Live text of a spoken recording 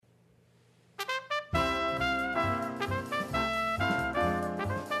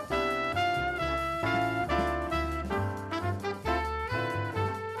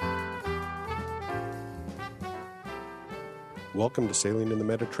Welcome to Sailing in the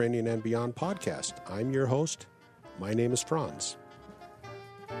Mediterranean and Beyond podcast. I'm your host. My name is Franz.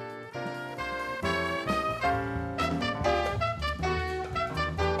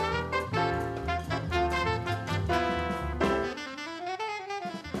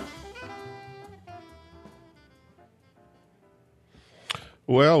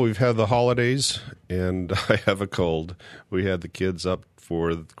 Well, we've had the holidays, and I have a cold. We had the kids up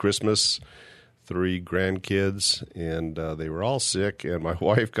for Christmas, 3 grandkids, and they were all sick, and my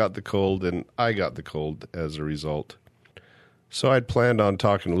wife got the cold, and I got the cold as a result. So I'd planned on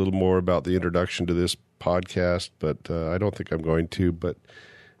talking a little more about the introduction to this podcast, but I don't think I'm going to, but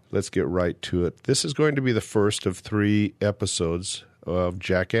let's get right to it. This is going to be the first of 3 episodes of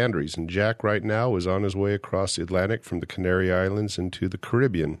Jack Andrews, and Jack right now is on his way across the Atlantic from the Canary Islands into the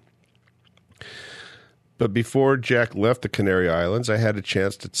Caribbean. But before Jack left the Canary Islands, I had a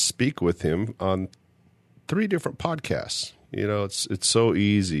chance to speak with him on 3 different podcasts. You know, it's so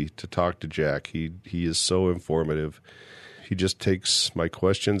easy to talk to Jack. He is so informative. He just takes my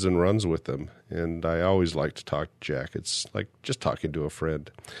questions and runs with them. And I always like to talk to Jack. It's like just talking to a friend.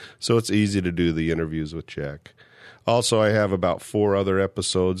 So it's easy to do the interviews with Jack. Also, I have about 4 other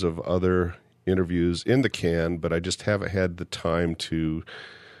episodes of other interviews in the can, but I just haven't had the time to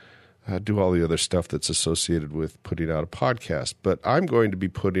do all the other stuff that's associated with putting out a podcast. But I'm going to be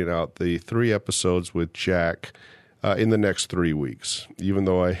putting out the 3 episodes with Jack in the next 3 weeks. Even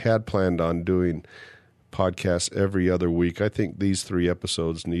though I had planned on doing podcasts every other week, I think these 3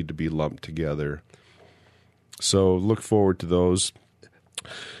 episodes need to be lumped together. So look forward to those.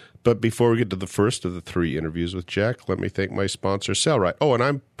 But before we get to the first of the 3 interviews with Jack, let me thank my sponsor, Sailrite. Oh, and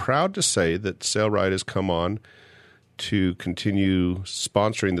I'm proud to say that Sailrite has come on to continue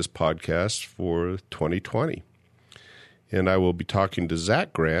sponsoring this podcast for 2020. And I will be talking to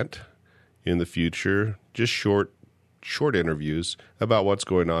Zach Grant in the future, just short interviews about what's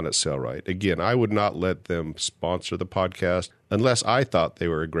going on at Sailrite. Again, I would not let them sponsor the podcast unless I thought they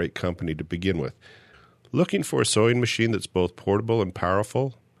were a great company to begin with. Looking for a sewing machine that's both portable and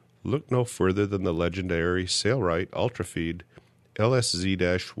powerful? Look no further than the legendary Sailrite Ultrafeed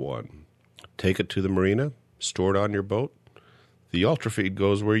LSZ-1. Take it to the marina, store it on your boat. The Ultrafeed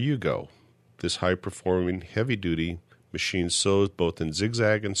goes where you go. This high-performing, heavy-duty machine sews both in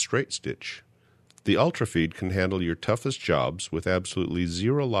zigzag and straight stitch. The Ultrafeed can handle your toughest jobs with absolutely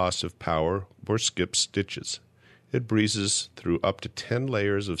zero loss of power or skip stitches. It breezes through up to 10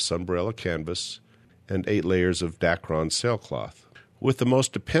 layers of Sunbrella canvas and 8 layers of Dacron sailcloth. With the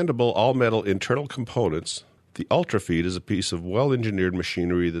most dependable all-metal internal components, the Ultrafeed is a piece of well-engineered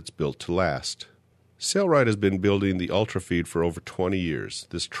machinery that's built to last. Sailrite has been building the Ultrafeed for over 20 years.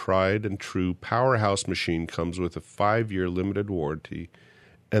 This tried-and-true powerhouse machine comes with a 5-year limited warranty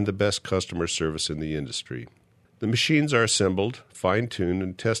and the best customer service in the industry. The machines are assembled, fine-tuned,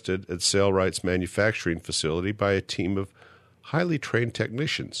 and tested at Sailrite's manufacturing facility by a team of highly trained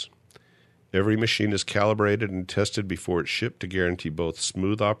technicians. Every machine is calibrated and tested before it's shipped to guarantee both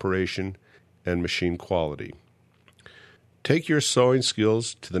smooth operation and machine quality. Take your sewing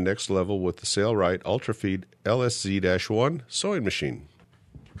skills to the next level with the Sailrite Ultrafeed LSZ-1 sewing machine.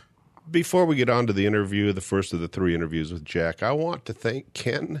 Before we get on to the interview, the first of the 3 interviews with Jack, I want to thank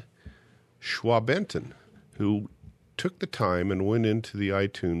Ken Schwabenton, who took the time and went into the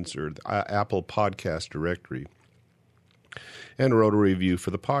iTunes or the Apple Podcast directory and wrote a review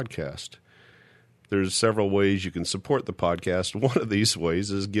for the podcast. There's several ways you can support the podcast. One of these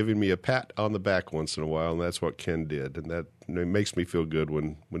ways is giving me a pat on the back once in a while, and that's what Ken did. And that it makes me feel good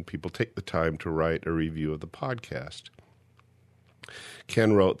when people take the time to write a review of the podcast.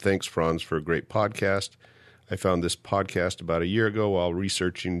 Ken wrote, "Thanks, Franz, for a great podcast. I found this podcast about a year ago while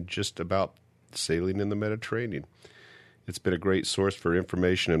researching just about sailing in the Mediterranean. It's been a great source for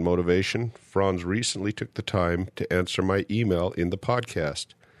information and motivation. Franz recently took the time to answer my email in the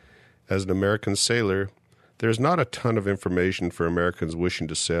podcast. As an American sailor, there's not a ton of information for Americans wishing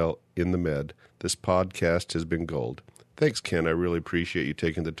to sail in the Med. This podcast has been gold. Thanks, Ken. I really appreciate you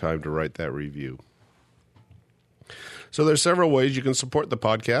taking the time to write that review." So there's several ways you can support the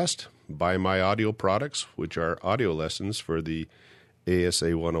podcast. Buy my audio products, which are audio lessons for the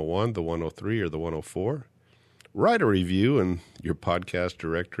ASA 101, the 103, or the 104. Write a review in your podcast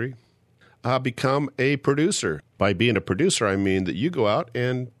directory. Become a producer. By being a producer, I mean that you go out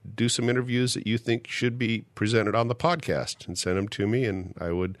and do some interviews that you think should be presented on the podcast and send them to me, and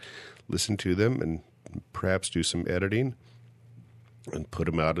I would listen to them and perhaps do some editing and put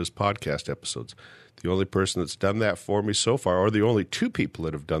them out as podcast episodes. The only person that's done that for me so far, or the only 2 people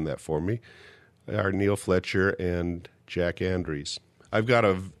that have done that for me, are Neil Fletcher and Jack Andrews. I've got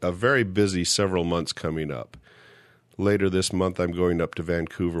a very busy several months coming up. Later this month, I'm going up to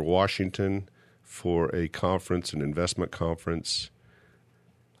Vancouver, Washington for a conference, an investment conference.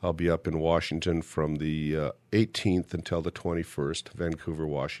 I'll be up in Washington from the 18th until the 21st, Vancouver,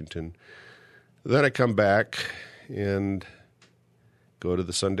 Washington. Then I come back and go to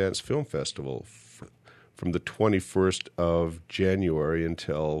the Sundance Film Festival from the 21st of January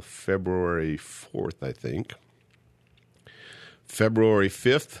until February 4th, I think. February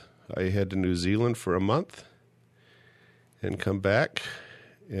 5th, I head to New Zealand for a month and come back.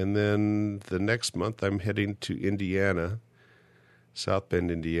 And then the next month, I'm heading to Indiana, South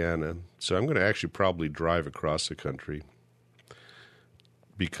Bend, Indiana. So I'm going to actually probably drive across the country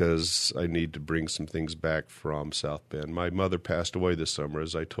because I need to bring some things back from South Bend. My mother passed away this summer,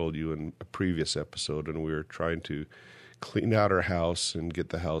 as I told you in a previous episode, and we were trying to clean out our house and get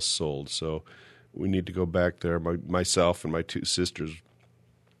the house sold. So we need to go back there. Myself and my two sisters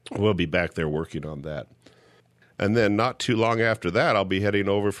will be back there working on that. And then not too long after that, I'll be heading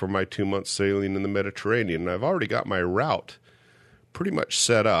over for my 2-month sailing in the Mediterranean. And I've already got my route pretty much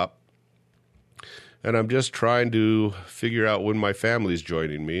set up. And I'm just trying to figure out when my family's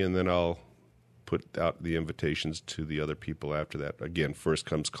joining me, and then I'll put out the invitations to the other people after that. Again, first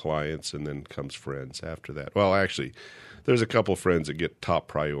comes clients and then comes friends after that. Well, actually, there's a couple of friends that get top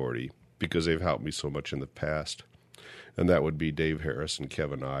priority because they've helped me so much in the past. And that would be Dave Harris and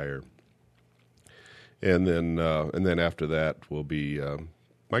Kevin Iyer. And then after that will be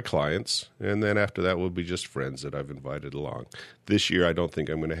my clients, and then after that will be just friends that I've invited along. This year, I don't think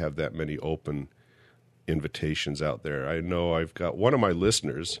I'm going to have that many open invitations out there. I know I've got one of my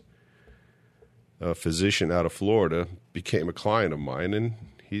listeners, a physician out of Florida, became a client of mine, and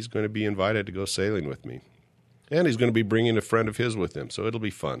he's going to be invited to go sailing with me. And he's going to be bringing a friend of his with him, so it'll be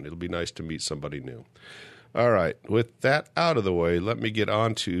fun. It'll be nice to meet somebody new. All right, with that out of the way, let me get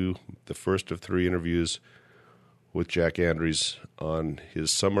on to the first of 3 interviews with Jack Andrews on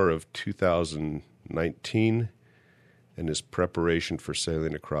his summer of 2019 and his preparation for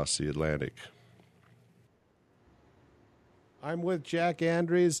sailing across the Atlantic. I'm with Jack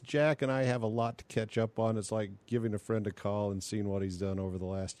Andrews. Jack and I have a lot to catch up on. It's like giving a friend a call and seeing what he's done over the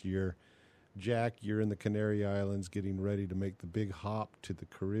last year. Jack, you're in the Canary Islands getting ready to make the big hop to the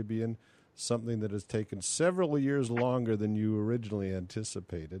Caribbean, something that has taken several years longer than you originally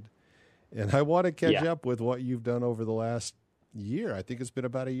anticipated. And I want to catch up with what you've done over the last year. I think it's been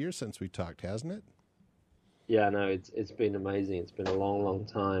about a year since we talked, hasn't it? Yeah, no, it's been amazing. It's been a long, long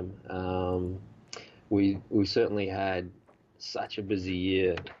time. We certainly had such a busy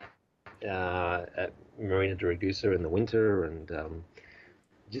year at Marina de Ragusa in the winter, and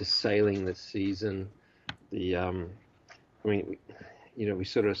just sailing this season. We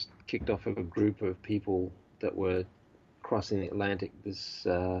sort of kicked off a group of people that were crossing the Atlantic this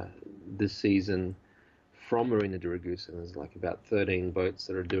season from Marina de Ragusa. There's like about 13 boats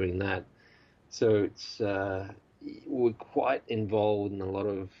that are doing that. So it's we're quite involved in a lot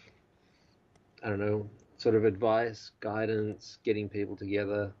of, sort of advice, guidance, getting people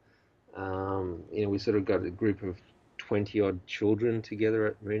together. We sort of got a group of 20-odd children together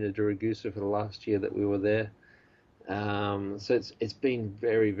at Marina de Ragusa for the last year that we were there. So it's been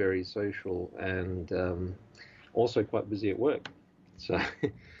very, very social and also quite busy at work. So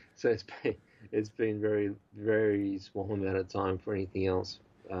it's been very, very small amount of time for anything else,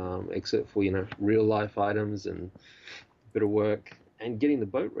 except for real life items and a bit of work and getting the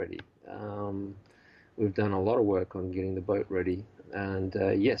boat ready. We've done a lot of work on getting the boat ready, and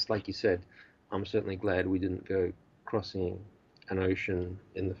yes, like you said, I'm certainly glad we didn't go crossing an ocean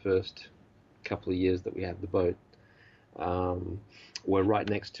in the first couple of years that we had the boat. We're right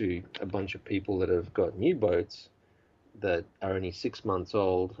next to a bunch of people that have got new boats that are only 6 months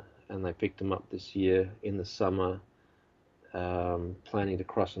old, and they picked them up this year in the summer, planning to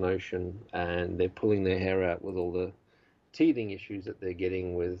cross an ocean, and they're pulling their hair out with all the teething issues that they're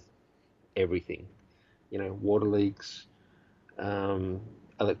getting with everything. Water leaks,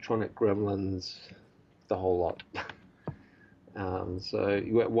 electronic gremlins, the whole lot. So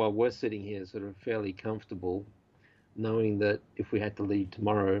while we're sitting here sort of fairly comfortable, knowing that if we had to leave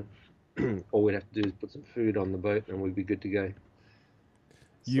tomorrow, all we'd have to do is put some food on the boat and we'd be good to go.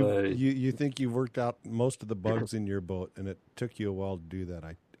 You think you've worked out most of the bugs in your boat, and it took you a while to do that,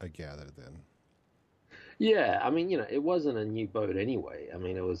 I gather then. Yeah, it wasn't a new boat anyway.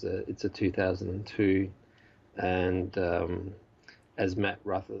 It's a 2002, and as Matt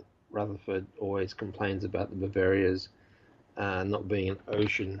Rutherford always complains about the Bavarias not being an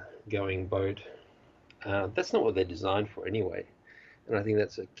ocean-going boat, that's not what they're designed for anyway. And I think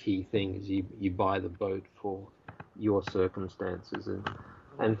that's a key thing, is you buy the boat for your circumstances.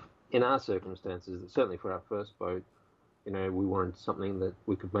 And in our circumstances, certainly for our first boat, We wanted something that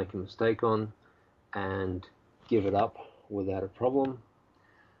we could make a mistake on and give it up without a problem.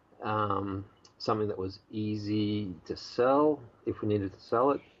 Something that was easy to sell if we needed to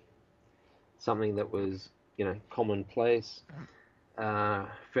sell it. Something that was, commonplace,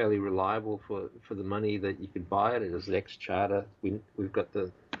 fairly reliable for the money that you could buy it. It was the ex-charter. We've got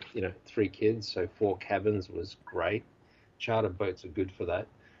the, 3 kids, so 4 cabins was great. Charter boats are good for that.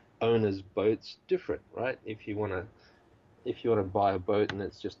 Owners' boats, different, right? If you want to buy a boat and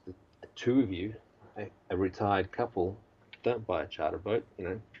it's just the 2 of you, a retired couple, don't buy a charter boat.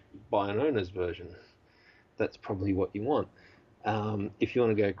 Buy an owner's version. That's probably what you want. If you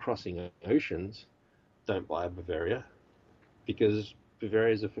want to go crossing oceans, don't buy a Bavaria, because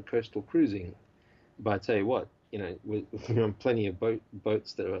Bavarias are for coastal cruising. But I tell you what, we're on plenty of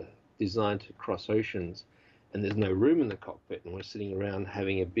boats that are designed to cross oceans, and there's no room in the cockpit, and we're sitting around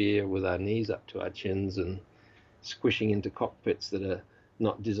having a beer with our knees up to our chins and squishing into cockpits that are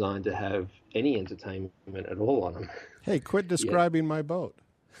not designed to have any entertainment at all on them. Hey, quit describing my boat.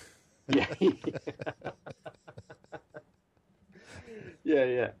 Yeah.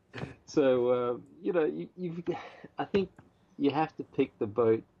 Yeah. So, I think you have to pick the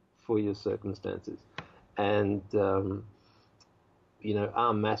boat for your circumstances. And, our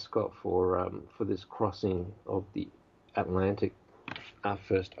mascot for this crossing of the Atlantic, our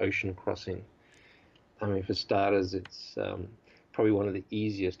first ocean crossing, I mean, for starters, it's probably one of the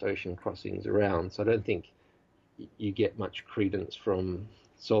easiest ocean crossings around. So I don't think you get much credence from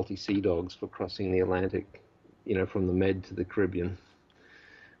salty sea dogs for crossing the Atlantic, from the Med to the Caribbean.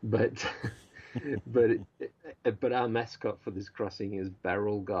 But but our mascot for this crossing is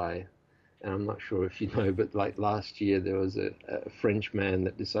Barrel Guy. And I'm not sure if you know, but like last year there was a French man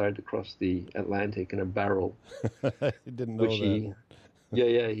that decided to cross the Atlantic in a barrel. I didn't know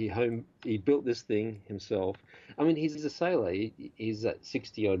that. He built this thing himself. I mean, he's a sailor. He's at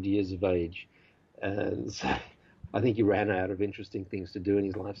 60-odd years of age. And so I think he ran out of interesting things to do in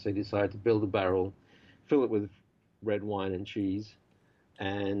his life, so he decided to build a barrel, fill it with red wine and cheese,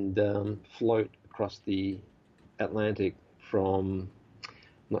 and float across the Atlantic from...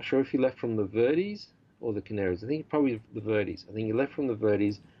 I'm not sure if he left from the Verdes or the Canaries. I think probably the Verdes. I think he left from the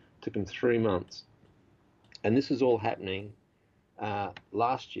Verdes, took him 3 months. And this was all happening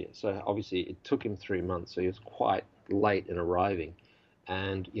last year. So obviously it took him 3 months, so he was quite late in arriving.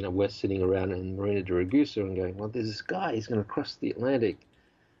 And, we're sitting around in Marina de Ragusa and going, well, there's this guy, he's going to cross the Atlantic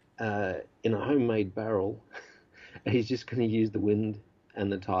in a homemade barrel. And he's just going to use the wind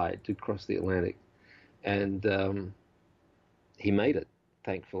and the tide to cross the Atlantic. And he made it,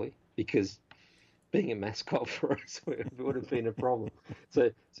 thankfully, because being a mascot for us would have been a problem.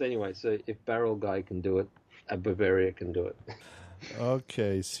 So anyway, if Barrel Guy can do it, a Bavaria can do it.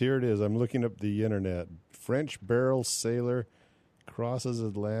 Okay, so here it is. I'm looking up the internet. French barrel sailor crosses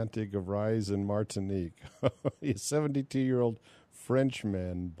Atlantic, arrives in Martinique. A 72-year-old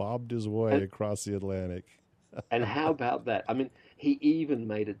Frenchman bobbed his way across the Atlantic. And how about that? I mean, he even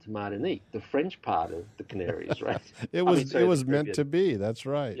made it to Martinique, the French part of the Canaries, right? It was meant to be. That's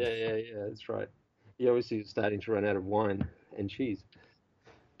right. Yeah, that's right. He obviously was starting to run out of wine and cheese.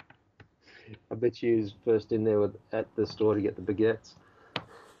 I bet you was first in there at the store to get the baguettes.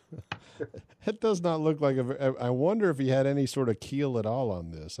 It does not look like I wonder if he had any sort of keel at all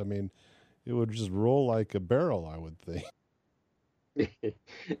on this. I mean, it would just roll like a barrel, I would think.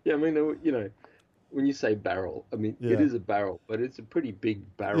 Yeah, I mean, when you say barrel, I mean, It is a barrel, but it's a pretty big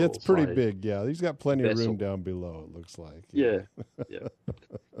barrel. It's pretty big, yeah. He's got plenty of room down below, it looks like. Yeah.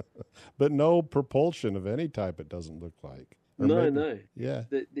 But no propulsion of any type, it doesn't look like. No. Yeah.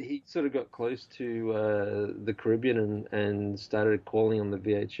 He sort of got close to the Caribbean and started calling on the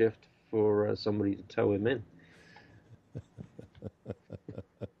VHF for somebody to tow him in.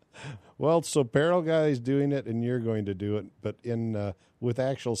 Well, so Barrel Guy's doing it, and you're going to do it, but in with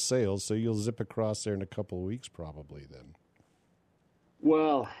actual sails, so you'll zip across there in a couple of weeks probably then.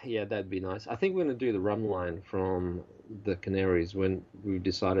 Well, yeah, that'd be nice. I think we're going to do the run line from the Canaries when we've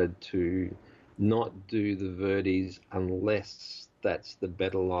decided to not do the Verdes unless that's the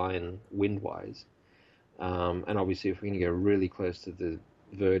better line wind-wise. And obviously, if we're going to go really close to the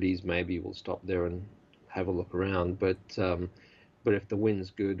Verdes, maybe we'll stop there and have a look around. But if the wind's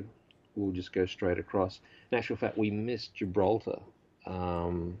good, we'll just go straight across. In actual fact, we missed Gibraltar.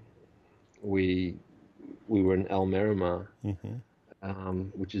 We were in Almerimar,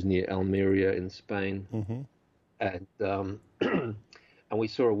 which is near Almeria in Spain, and and we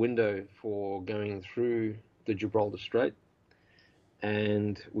saw a window for going through the Gibraltar Strait.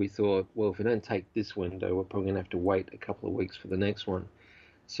 And we thought, well, if we don't take this window, we're probably going to have to wait a couple of weeks for the next one.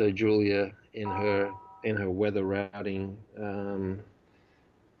 So Julia, in her in her weather routing,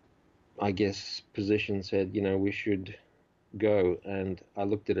 I guess, position said, we should go. And I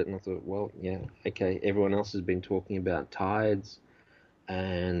looked at it and I thought, well, yeah, okay, everyone else has been talking about tides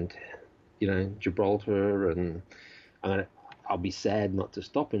and, Gibraltar, and I'll be sad not to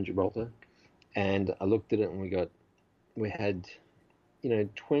stop in Gibraltar. And I looked at it and we had,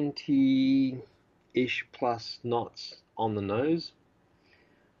 20-ish plus knots on the nose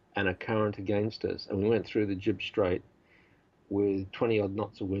and a current against us. And we went through the Gib Strait with 20 odd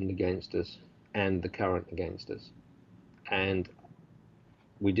knots of wind against us and the current against us. And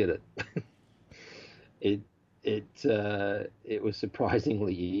we did it. It was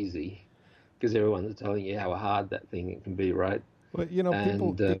surprisingly easy because everyone's telling you how hard that thing can be, right? Well,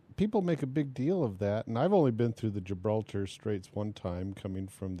 people make a big deal of that, and I've only been through the Gibraltar Straits one time, coming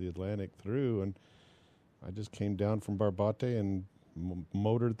from the Atlantic through, and I just came down from Barbate and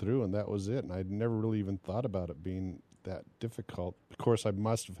motored through, and that was it. And I'd never really even thought about it being that difficult. Of course, I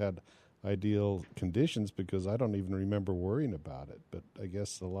must have had ideal conditions because I don't even remember worrying about it. But I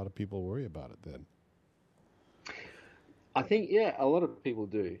guess a lot of people worry about it then. I think, yeah, a lot of people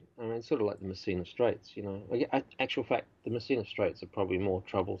do. I mean, it's sort of like the Messina Straits, Actual fact, the Messina Straits are probably more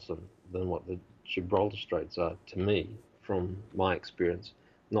troublesome than what the Gibraltar Straits are to me, from my experience.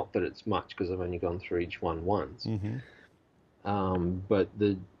 Not that it's much because I've only gone through each one once. Mm-hmm. But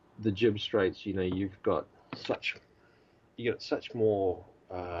the Gib Straits, you've got such more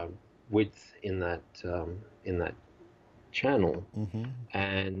width in that channel, mm-hmm.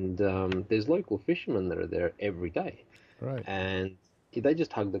 and there's local fishermen that are there every day. Right. And they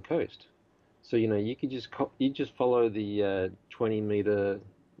just hug the coast. So, you could just follow the 20-meter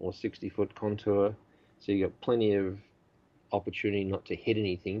or 60-foot contour. So you got plenty of opportunity not to hit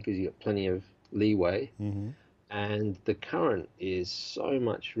anything because you got plenty of leeway. Mm-hmm. And the current is so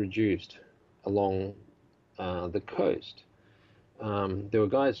much reduced along the coast. There were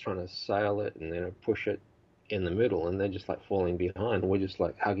guys trying to sail it and push it in the middle, and they're just like falling behind. We're just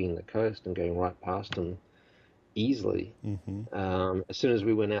like hugging the coast and going right past them easily. Mm-hmm. As soon as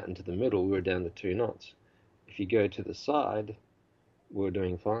we went out into the middle, we were down to 2 knots. If you go to the side, we're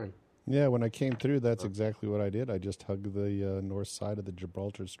doing fine. Yeah, when I came through, that's exactly what I did. I just hugged the north side of the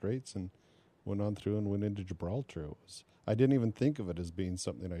Gibraltar Straits and went on through and went into Gibraltar. I didn't even think of it as being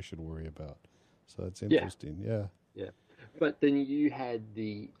something I should worry about. So that's interesting. Yeah. But then you had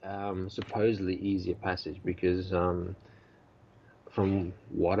the supposedly easier passage because from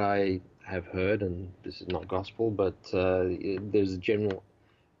what I have heard, and this is not gospel, but there's a general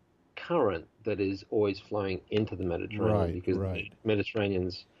current that is always flowing into the Mediterranean because the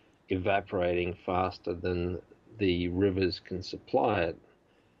Mediterranean's evaporating faster than the rivers can supply it.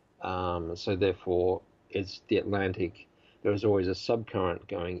 So therefore, it's the Atlantic. There is always a subcurrent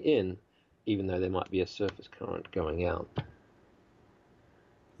going in, even though there might be a surface current going out.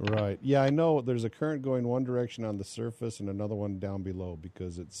 Right. Yeah, I know there's a current going one direction on the surface and another one down below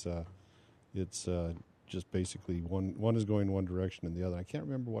because it's just basically one is going one direction and the other. I can't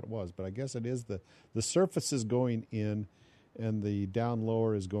remember what it was, but I guess it is the surface is going in and the down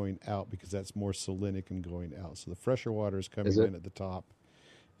lower is going out because that's more salinic and going out. So the fresher water is coming in at the top,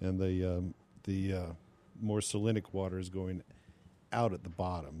 and the more salinic water is going out at the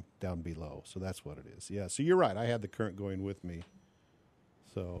bottom, down below. So that's what it is. Yeah. So you're right. I had the current going with me.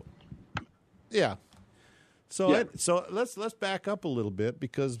 So, yeah. So let's back up a little bit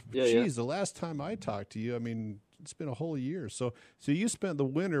because, the last time I talked to you, I mean, it's been a whole year. So you spent the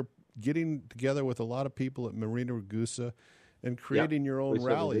winter getting together with a lot of people at Marina Ragusa and creating your own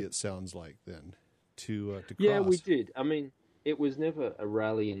rally. It sounds like then to cross. Yeah, we did. I mean, it was never a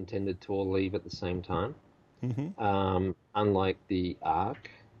rally intended to all leave at the same time. Mm-hmm. Unlike the Arc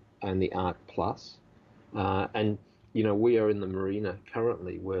and the Arc Plus, and we are in the marina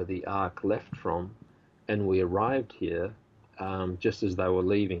currently where the Arc left from, and we arrived here just as they were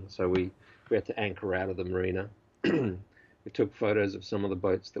leaving. So we had to anchor out of the marina. We took photos of some of the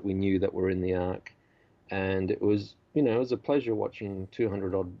boats that we knew that were in the Arc, and it was a pleasure watching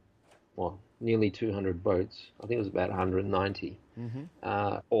 200 odd, well, nearly 200 boats. I think it was about 190,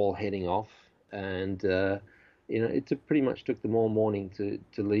 all heading off, and it pretty much took them all morning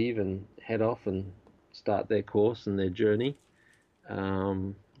to leave and head off and start their course and their journey.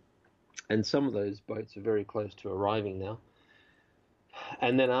 And some of those boats are very close to arriving now.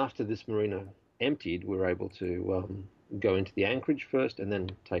 And then after this marina emptied, we were able to go into the anchorage first and then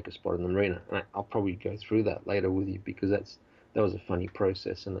take a spot in the marina. And I'll probably go through that later with you because that was a funny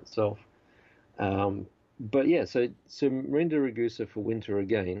process in itself. But yeah, so Marina de Ragusa for winter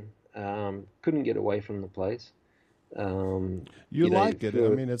again. Couldn't get away from the place. You know, like it. I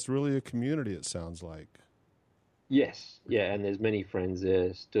mean, it's really a community, it sounds like. yes, yeah, and there's many friends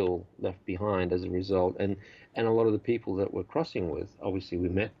there still left behind as a result, and a lot of the people that we're crossing with, obviously we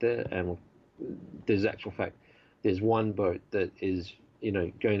met there, and there's actual fact, there's one boat that is,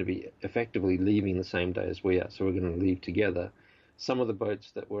 going to be effectively leaving the same day as we are, so we're going to leave together. Some of the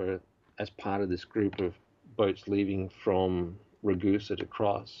boats that were as part of this group of boats leaving from Ragusa to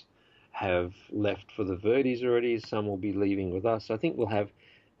cross have left for the Verdes already. Some will be leaving with us. I think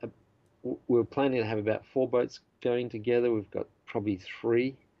we're planning to have about 4 boats going together. We've got probably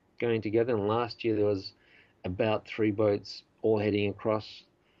 3 going together. And last year there was about 3 boats all heading across.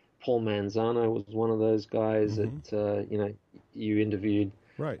 Paul Manzano was one of those guys that you interviewed.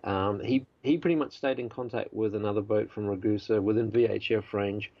 Right. He pretty much stayed in contact with another boat from Ragusa within VHF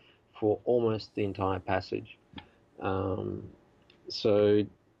range for almost the entire passage. So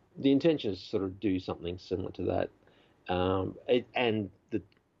the intention is to sort of do something similar to that. And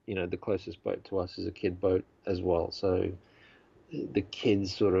the closest boat to us is a kid boat as well. So the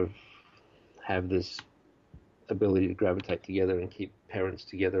kids sort of have this ability to gravitate together and keep parents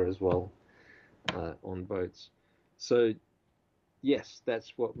together as well on boats. So yes,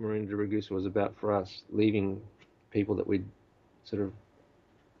 that's what Marina de Ragusa was about for us, leaving people that we'd sort of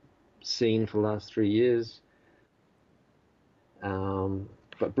seen for the last 3 years,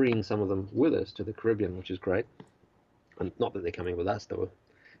 but bringing some of them with us to the Caribbean, which is great. And not that they're coming with us, they were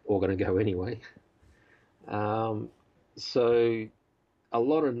all going to go anyway. So a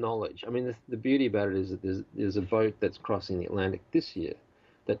lot of knowledge. I mean, the beauty about it is that there's a boat that's crossing the Atlantic this year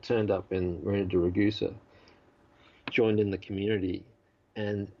that turned up in Marina de Ragusa, joined in the community,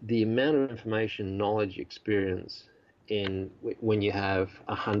 and the amount of information, knowledge, experience when you have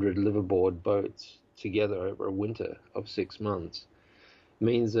 100 liveaboard boats together over a winter of 6 months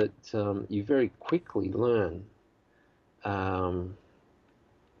means that you very quickly learn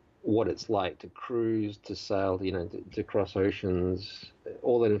what it's like to cruise, to sail, to cross oceans.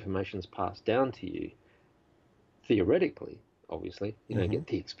 All that information's passed down to you theoretically, obviously. You don't get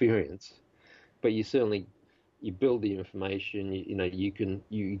the experience, but you build the information.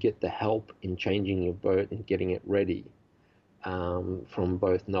 You get the help in changing your boat and getting it ready from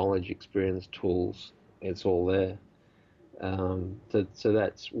both knowledge, experience, tools. It's all there. So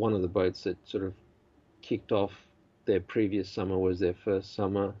that's one of the boats that sort of kicked off. Their previous summer was their first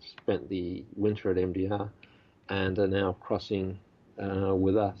summer, spent the winter at MDR, and are now crossing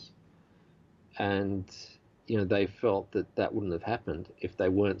with us. And, they felt that wouldn't have happened if they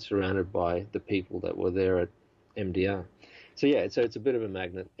weren't surrounded by the people that were there at MDR. So, yeah, so it's a bit of a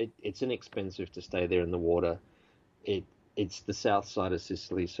magnet. It's inexpensive to stay there in the water. It's the south side of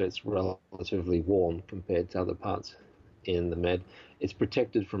Sicily, so it's relatively warm compared to other parts in the Med. It's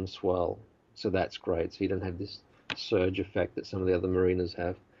protected from swell, so that's great. So you don't have this surge effect that some of the other marinas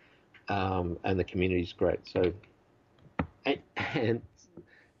have, and the community's great. So, and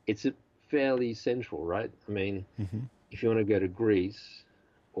it's fairly central, right? I mean, if you want to go to Greece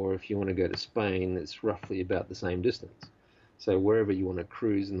or if you want to go to Spain, it's roughly about the same distance. So wherever you want to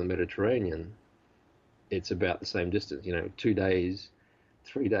cruise in the Mediterranean, it's about the same distance. 2 days,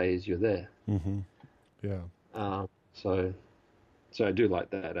 3 days, you're there. Yeah. So I do like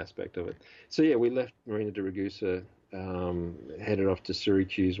that aspect of it. So yeah, we left Marina de Ragusa, headed off to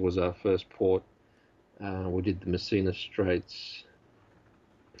Syracuse was our first port. We did the Messina Straits,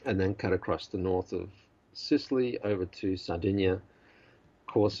 and then cut across the north of Sicily over to Sardinia,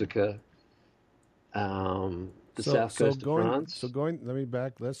 Corsica, the south coast of France.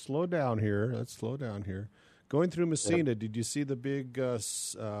 Let's slow down here. Going through Messina, did you see the big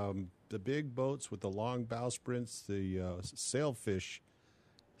boats with the long bowsprits, the sailfish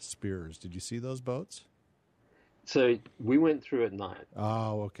spears? Did you see those boats? So we went through at night.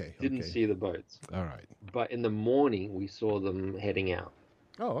 Oh, okay. Didn't see the boats. All right. But in the morning, we saw them heading out.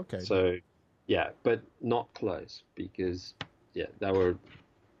 Oh, okay. So, yeah, but not close because, yeah, they were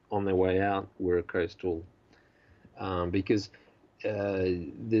on their way out. We're a coastal because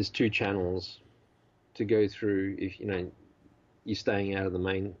there's 2 channels to go through. If you're staying out of the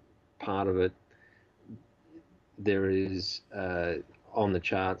main part of it, there is on the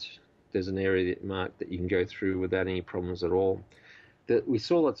charts. There's an area marked that you can go through without any problems at all. We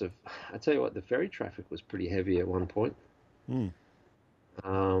saw lots of. I tell you what, the ferry traffic was pretty heavy at one point.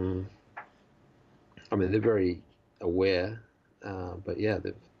 I mean, they're very aware, but yeah,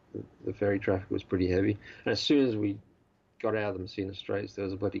 the ferry traffic was pretty heavy. And as soon as we got out of the Messina Straits, there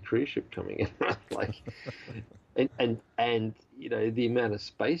was a bloody cruise ship coming in, right? Like, and the amount of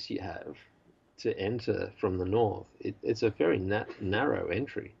space you have to enter from the north, it's a very narrow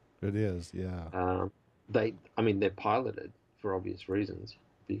entry. It is, yeah. they're piloted for obvious reasons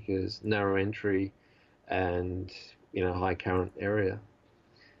because narrow entry and high current area.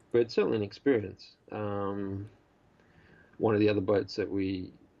 But it's certainly an experience. One of the other boats that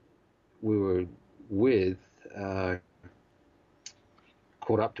we were with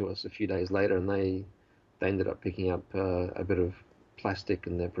caught up to us a few days later, and they ended up picking up a bit of plastic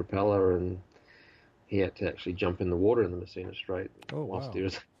in their propeller, and he had to actually jump in the water in the Messina Strait. Oh, whilst wow. he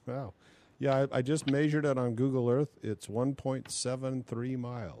was. Wow. Yeah, I just measured it on Google Earth. It's 1.73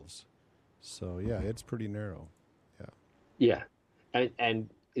 miles. So, yeah, it's pretty narrow. Yeah. And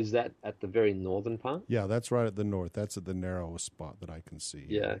is that at the very northern part? Yeah, that's right at the north. That's at the narrowest spot that I can see.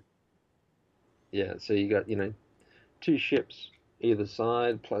 Yeah. Yeah, so you got, two ships either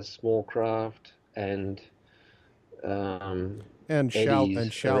side, plus small craft and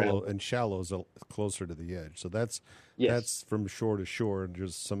shallow's closer to the edge. So that's from shore to shore, and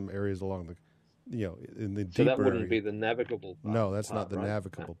just some areas along the, in the deeper. So that wouldn't area. be the navigable part. No, that's not the right?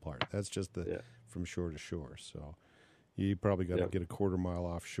 navigable part. That's just from shore to shore. So you probably got to get a quarter mile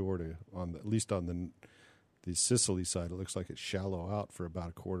offshore at least on the Sicily side. It looks like it's shallow out for about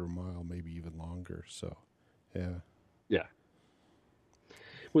a quarter mile, maybe even longer. So, yeah. Yeah.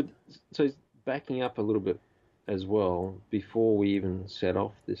 So backing up a little bit as well, before we even set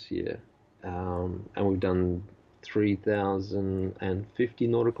off this year, and we've done 3,050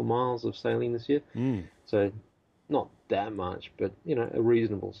 nautical miles of sailing this year. So not that much, but a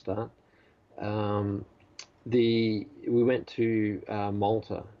reasonable start. We went to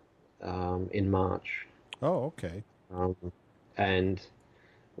Malta in March. Oh, okay. And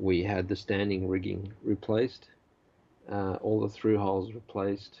we had the standing rigging replaced, all the through hulls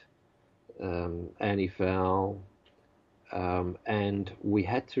replaced, anti-foul, and we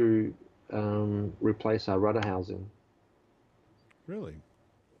had to replace our rudder housing. Really?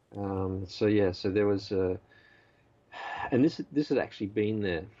 So there was and this had actually been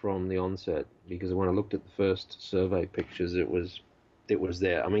there from the onset, because when I looked at the first survey pictures, it was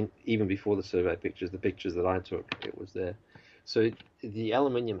there. I mean, even before the survey pictures, the pictures that I took, it was there. So the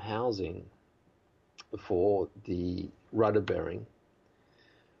aluminium housing for the rudder bearing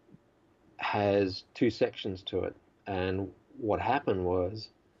has two sections to it, and what happened was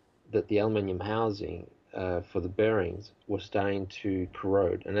that the aluminium housing for the bearings was starting to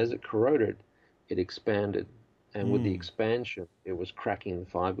corrode, and as it corroded, it expanded, and with the expansion, it was cracking the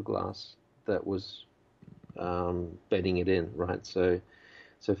fiberglass that was bedding it in, right? So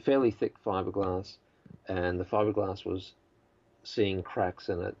fairly thick fiberglass, and the fiberglass was seeing cracks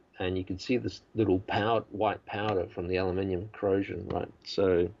in it, and you could see this little white powder from the aluminium corrosion, right?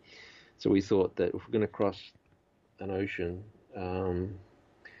 So we thought that if we're going to cross an ocean,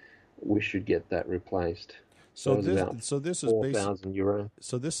 we should get that replaced. So this is €4,000.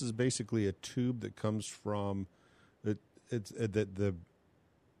 So this is basically a tube that comes from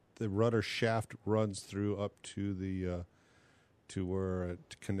the rudder shaft runs through up to the to where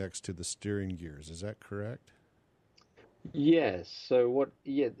it connects to the steering gears. Is that correct? Yes. So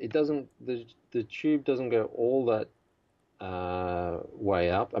it doesn't. The tube doesn't go all that way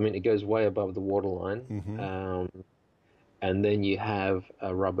up. I mean, it goes way above the waterline, and then you have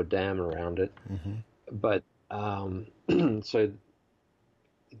a rubber dam around it. But so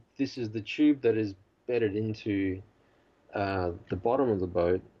this is the tube that is bedded into the bottom of the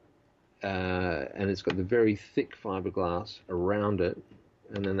boat, and it's got the very thick fiberglass around it,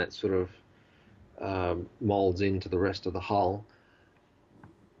 and then that sort of molds into the rest of the hull.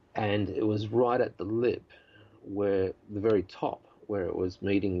 And it was right at the lip, where the very top, where it was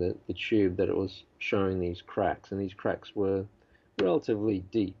meeting the tube, that it was showing these cracks, and these cracks were relatively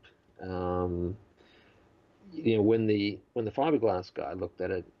deep. When the fiberglass guy looked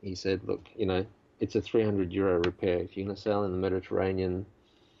at it, he said, "Look, it's a €300 repair. If you're going to sail in the Mediterranean,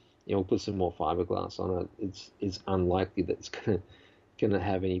 we'll put some more fiberglass on it. It's unlikely that it's going to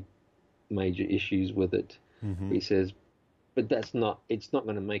have any major issues with it." He says, "But it's not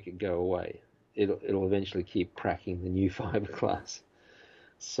going to make it go away. It'll eventually keep cracking the new fiberglass.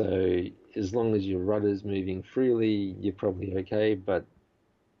 So as long as your rudder's moving freely, you're probably okay." But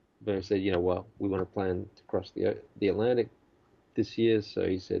I said, we want to plan to cross the Atlantic this year. So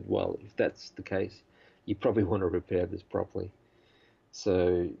he said, well, if that's the case, you probably want to repair this properly.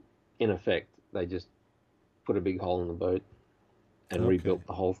 So in effect, they just put a big hole in the boat and rebuilt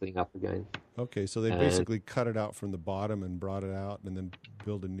the whole thing up again. Okay, so they basically cut it out from the bottom and brought it out and then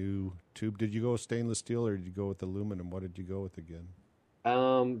built a new tube. Did you go with stainless steel or did you go with aluminum? What did you go with again?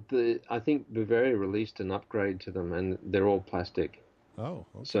 I think Bavaria released an upgrade to them, and they're all plastic. Oh,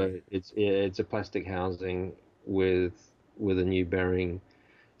 okay. So it's a plastic housing with a new bearing.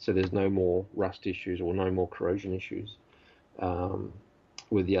 so there's no more rust issues or no more corrosion issues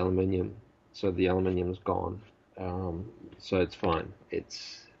with the aluminium. So the aluminium's gone, so it's fine.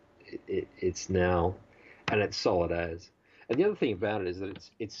 It's now, and it's solid as. And the other thing about it is that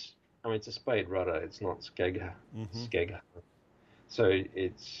it's I mean, it's a spade rudder. It's not Skegger. Skegger. So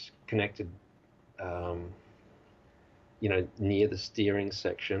it's connected, near the steering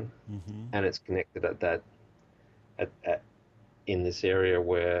section, and it's connected at in this area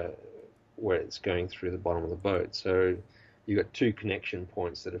where it's going through the bottom of the boat. So you've got two connection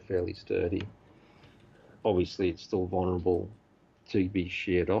points that are fairly sturdy. Obviously, it's still vulnerable to be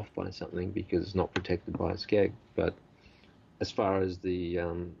sheared off by something because it's not protected by a skeg. But as far as the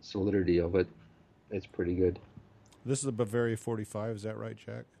solidity of it, it's pretty good. This is a Bavaria 45, is that right,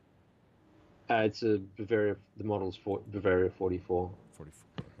 Jack? It's a Bavaria. The model's Bavaria 44.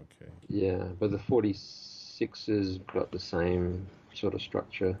 44, okay. Yeah, but the 46's got the same sort of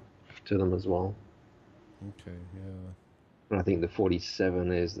structure to them as well. Okay, yeah. And I think the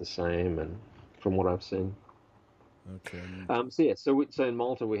 47 is the same, and from what I've seen. Okay. So in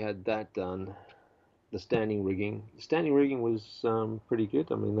Malta we had that done. The standing rigging. The standing rigging was pretty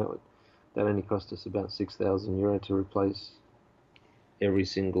good. I mean that only cost us about €6,000 to replace every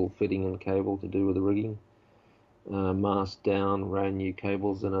single fitting and cable to do with the rigging. Mast down, ran new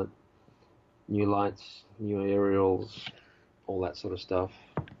cables in it, new lights, new aerials, all that sort of stuff.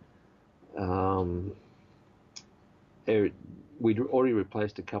 We'd already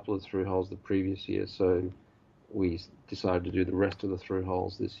replaced a couple of through holes the previous year, so we decided to do the rest of the through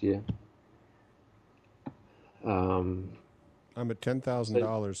holes this year. I'm at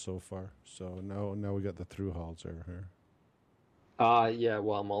 $10,000 so far, so now we got the through hulls over here. Yeah,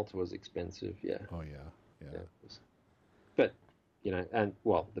 well, Malta was expensive, yeah. Oh, yeah. But,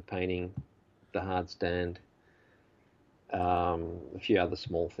 the painting, the hard stand, a few other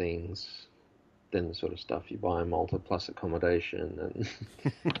small things, then the sort of stuff you buy in Malta, plus accommodation. And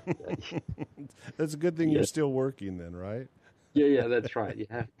That's a good thing you're still working then, right? Yeah, that's right.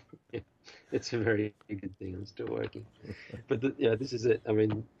 Yeah. It's a very good thing I'm still working. But this is it. I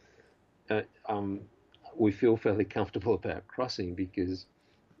mean, we feel fairly comfortable about crossing because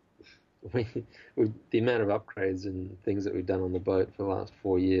the amount of upgrades and things that we've done on the boat for the last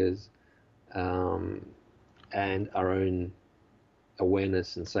 4 years, and our own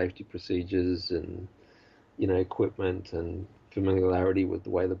awareness and safety procedures and, equipment and familiarity with the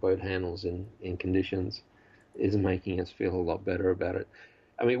way the boat handles in conditions is making us feel a lot better about it.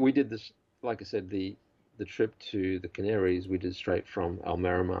 I mean, we did this, like I said, the trip to the Canaries, we did straight from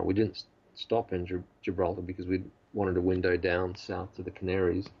Almerimar. We didn't stop in Gibraltar because we wanted a window down south to the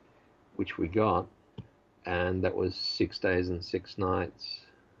Canaries, which we got, and that was 6 days and 6 nights.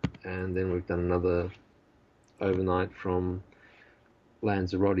 And then we've done another overnight from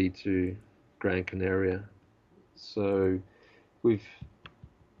Lanzarote to Gran Canaria. So we've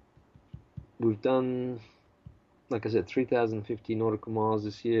done, like I said, 3,050 nautical miles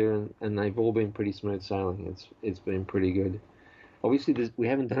this year, and they've all been pretty smooth sailing. It's been pretty good. Obviously, we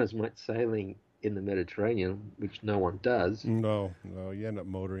haven't done as much sailing in the Mediterranean, which no one does. No, you end up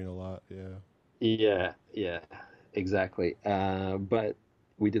motoring a lot, yeah. Yeah, exactly. But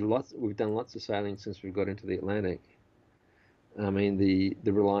we've done lots of sailing since we got into the Atlantic. I mean, the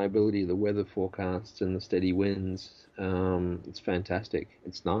reliability of the weather forecasts and the steady winds, it's fantastic.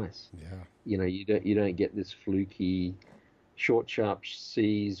 It's nice. Yeah. You don't get this fluky, short, sharp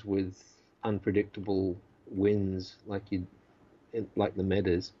seas with unpredictable winds like the Med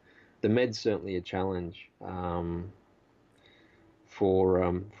is. The Med's certainly a challenge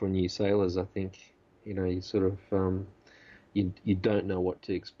for new sailors. I think you sort of you don't know what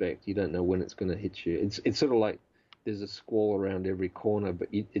to expect. You don't know when it's going to hit you. It's sort of like there's a squall around every corner, but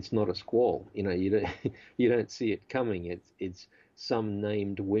it's not a squall. You don't see it coming. It's some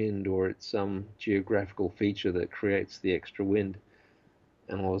named wind, or it's some geographical feature that creates the extra wind,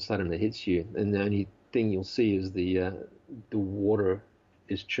 and all of a sudden it hits you. And the only thing you'll see is the water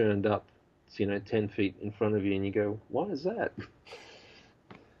is churned up, 10 feet in front of you, and you go, "What is that?"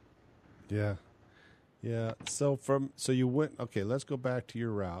 Yeah. Yeah. So you went. Okay, let's go back to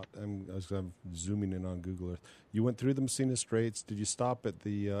your route. I'm zooming in on Google Earth. You went through the Messina Straits. Did you stop at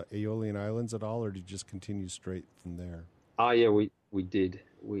the Aeolian Islands at all, or did you just continue straight from there? Oh yeah, we did.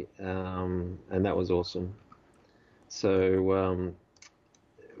 And that was awesome. So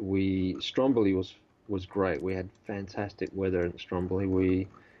Stromboli was great. We had fantastic weather in Stromboli. We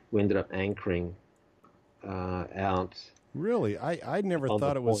ended up anchoring out. Really? I never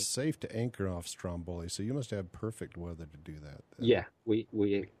thought it was safe to anchor off Stromboli, so you must have perfect weather to do that then. Yeah, we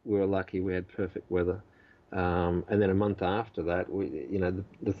were lucky. We had perfect weather And then a month after that,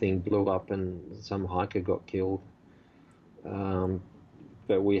 the thing blew up and some hiker got killed.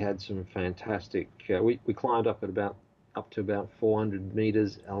 But we had some fantastic. We climbed up to about 400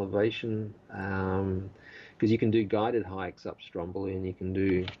 meters elevation, because you can do guided hikes up Stromboli, and you can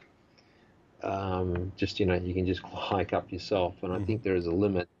do you can just hike up yourself. And I think there is a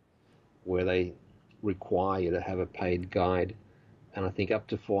limit where they require you to have a paid guide. And I think up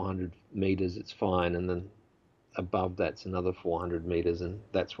to 400 meters it's fine, and then above that's another 400 meters, and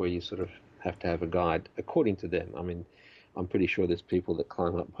that's where you sort of have to have a guide, according to them. I mean, I'm pretty sure there's people that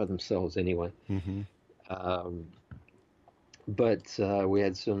climb up by themselves anyway. But we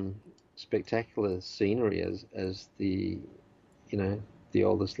had some spectacular scenery as the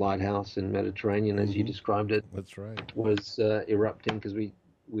oldest lighthouse in Mediterranean, as you described it. That's right. Was erupting, because we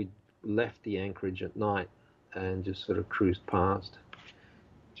left the anchorage at night and just sort of cruised past,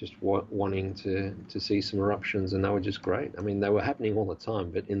 just wanting to see some eruptions, and they were just great. I mean, they were happening all the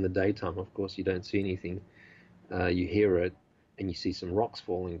time, but in the daytime, of course, you don't see anything. You hear it, and you see some rocks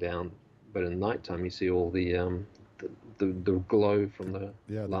falling down, but in nighttime, you see all the glow from the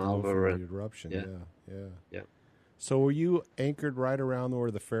lava and the eruption. Yeah. So were you anchored right around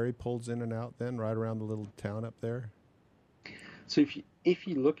where the ferry pulls in and out then, right around the little town up there? So if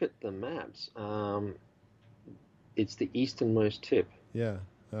you look at the maps, it's the easternmost tip. Yeah,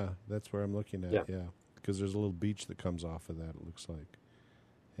 that's where I'm looking at, yeah. Because there's a little beach that comes off of that, it looks like.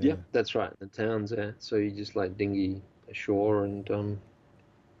 Yeah, that's right. The town's there. So you just like dinghy ashore, and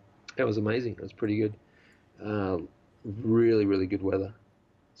it was amazing. It was pretty good. Really, really good weather.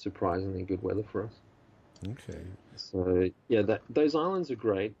 Surprisingly good weather for us. Okay. So, yeah, those islands are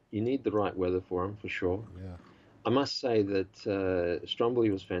great. You need the right weather for them, for sure. Yeah. I must say that Stromboli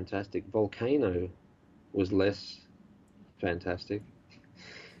was fantastic. Volcano was less fantastic.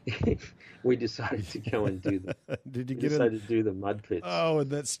 We decided to go and do to do the mud pits. Oh,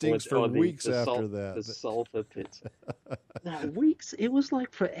 and that stinks for weeks after that. The sulfur pits. No, weeks. It was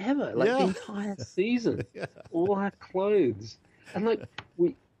like forever, like the entire season. All our clothes, and like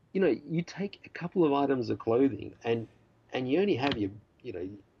you take a couple of items of clothing, and you only have your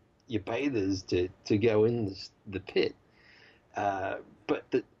bathers to go in the pit,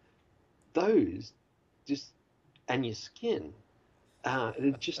 but those just, and your skin.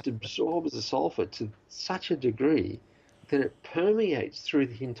 It just absorbs the sulfur to such a degree that it permeates through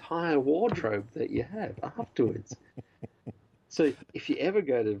the entire wardrobe that you have afterwards. So if you ever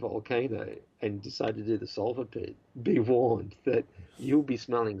go to Volcano and decide to do the sulfur pit, be warned that you'll be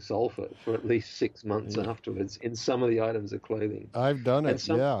smelling sulfur for at least 6 months afterwards in some of the items of clothing. I've done it.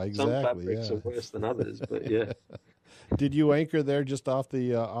 Exactly. Some fabrics are worse than others, but yeah. Did you anchor there just off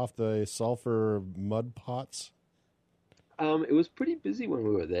the sulfur mud pots? It was pretty busy when we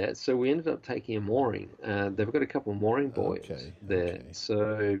were there, so we ended up taking a mooring. They've got a couple of mooring buoys there,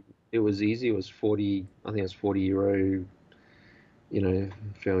 so it was easy. It was 40, I think it was €40,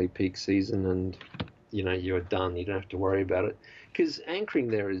 fairly peak season, and you're done. You don't have to worry about it, because anchoring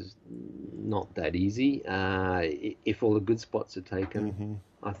there is not that easy. If all the good spots are taken,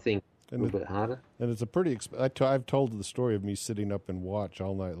 I think a little bit harder. And it's a pretty. I've told the story of me sitting up and watch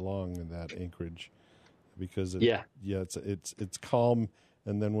all night long in that anchorage. Because it's calm,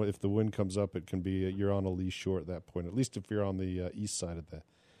 and then if the wind comes up, it can be you're on a lee shore at that point. At least if you're on the east side of that,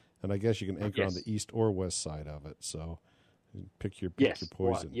 and I guess you can anchor on the east or west side of it. So pick your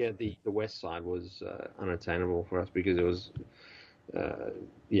poison. Right. Yeah, the west side was unattainable for us because it was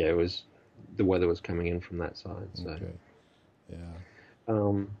it was the weather was coming in from that side. So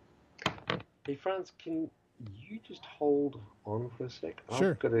hey Franz, can you just hold on for a sec?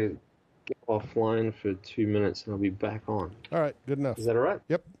 Sure. I've got to get offline for 2 minutes and I'll be back on. All right, good enough. Is that all right?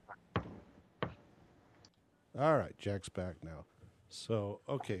 Yep. All right, Jack's back now. So,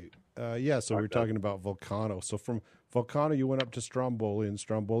 okay. So we were talking about Volcano. So from Volcano, you went up to Stromboli, and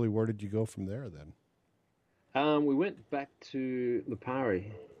Stromboli, where did you go from there then? We went back to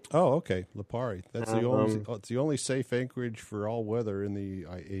Lipari. Oh, okay, Lipari. That's it's the only safe anchorage for all weather in the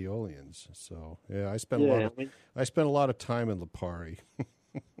Aeolians. So, I spent a lot of time in Lipari.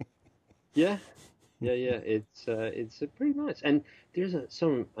 Yeah. It's pretty nice, and there's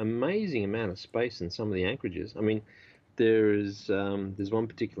some amazing amount of space in some of the anchorages. I mean, there's one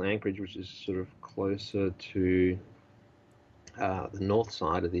particular anchorage which is sort of closer to the north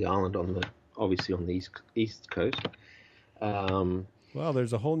side of the island, obviously on the east coast. Well,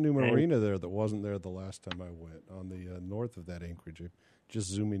 there's a whole new marina there that wasn't there the last time I went, on the north of that anchorage. Just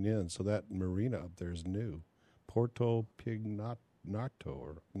zooming in, so that marina up there is new, Porto Pignatoro,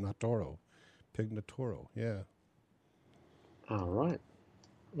 yeah. All right.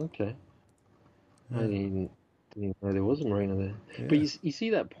 Okay. I didn't even know there was a marina there. Yeah. But you see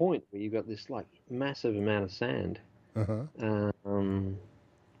that point where you've got this like massive amount of sand.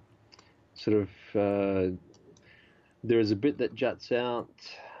 Sort of, there is a bit that juts out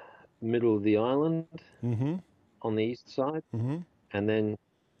middle of the island on the east side, and then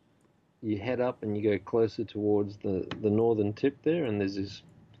you head up and you go closer towards the northern tip there, and there's this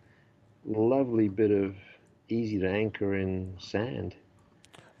lovely bit of easy to anchor in sand.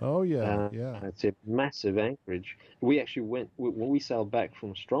 Oh yeah, It's a massive anchorage. We actually went when we sailed back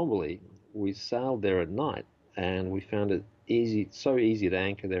from Stromboli. We sailed there at night, and we found it so easy to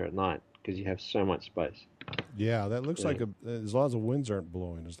anchor there at night because you have so much space. Yeah, that looks like as long as the winds aren't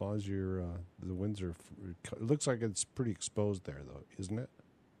blowing, as long as the winds are. It looks like it's pretty exposed there, though, isn't it?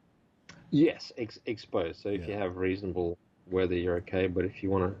 Yes, exposed. So if you have reasonable weather, you're okay. But if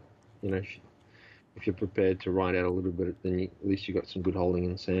you want to, if you're prepared to ride out a little bit, then at least you got some good holding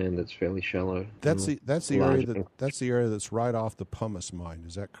in sand that's fairly shallow. That's the area that's right off the pumice mine.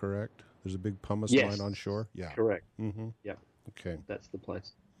 Is that correct? There's a big pumice mine on shore. Yeah, correct. Yeah. Okay, that's the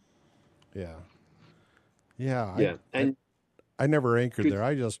place. Yeah. I never anchored there.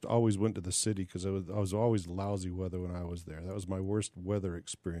 I just always went to the city because I was always lousy weather when I was there. That was my worst weather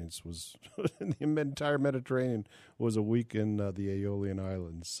experience. Was in the entire Mediterranean was a week in the Aeolian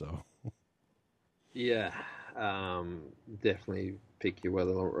Islands. So. Yeah, definitely pick your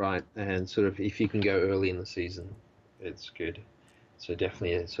weather right, and sort of if you can go early in the season, it's good. So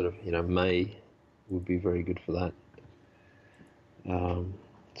definitely, sort of May would be very good for that.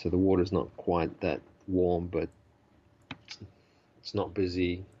 So the water's not quite that warm, but it's not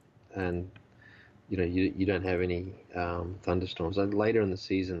busy, and you don't have any thunderstorms. And later in the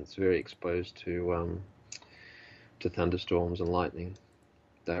season, it's very exposed to thunderstorms and lightning.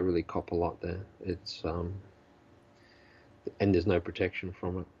 They really cop a lot there. It's and there's no protection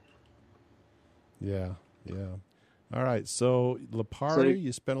from it. Yeah. All right, so Lipari,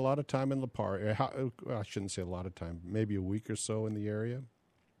 you spent a lot of time in Lipari. I shouldn't say a lot of time, maybe a week or so in the area.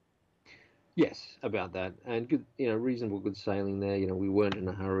 Yes, about that, and good, reasonable good sailing there. We weren't in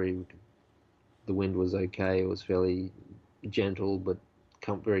a hurry. The wind was okay. It was fairly gentle, but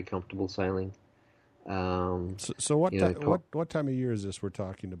very comfortable sailing. So what time of year is this we're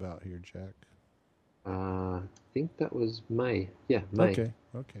talking about here, Jack? I think that was May. Yeah, May.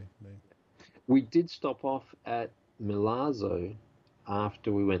 Okay, May. We did stop off at Milazzo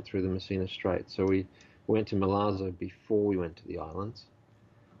after we went through the Messina Strait. So we went to Milazzo before we went to the islands.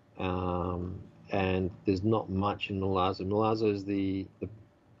 And there's not much in Milazzo. Milazzo is the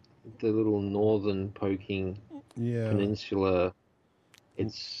little northern poking peninsula.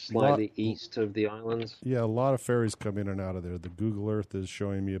 It's slightly east of the islands. Yeah, a lot of ferries come in and out of there. The Google Earth is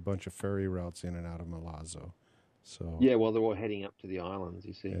showing me a bunch of ferry routes in and out of Milazzo. So yeah, well, they're all heading up to the islands,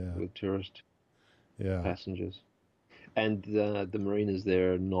 you see, with tourist passengers. And the marinas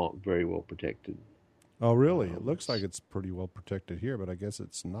there are not very well protected. Oh, really? It looks like it's pretty well protected here, but I guess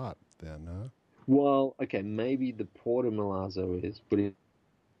it's not then, huh? Well, okay, maybe the port of Milazzo is, but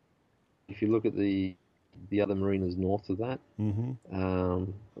if you look at the other marinas north of that,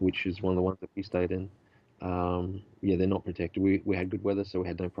 which is one of the ones that we stayed in, they're not protected. We had good weather, so we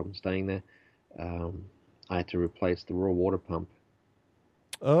had no problem staying there. I had to replace the raw water pump.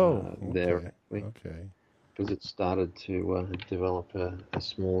 There. Okay. Because it started to develop a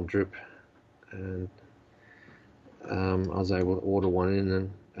small drip, and I was able to order one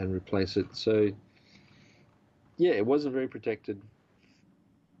in and replace it. So, yeah, it wasn't very protected.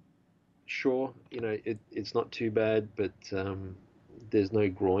 Sure, it's not too bad, but there's no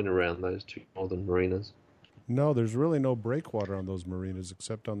groin around those two northern marinas. No, there's really no breakwater on those marinas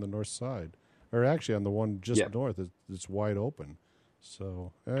except on the north side. Or actually on the one just north, it's wide open.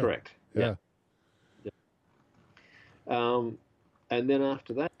 So correct. Yeah. And then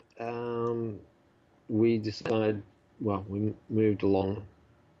after that, we decided, we moved along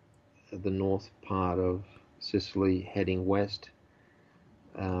the north part of Sicily, heading west.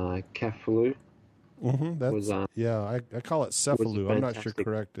 Kefaloon. I call it Cephalou. I'm not sure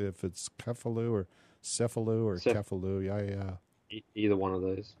correct if it's Kefaloon or Cephalou or Kefaloon. Yeah. Either one of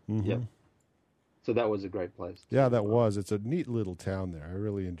those. Yep. So that was a great place. Yeah, that was. It's a neat little town there. I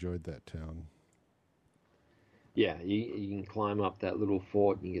really enjoyed that town. Yeah, you can climb up that little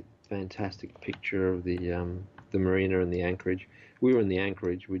fort and you get a fantastic picture of the marina and the anchorage. We were in the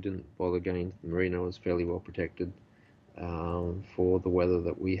anchorage. We didn't bother going to the marina. It was fairly well protected for the weather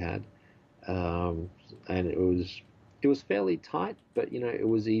that we had. And it was fairly tight, but it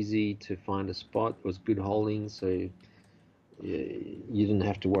was easy to find a spot. It was good holding, so you didn't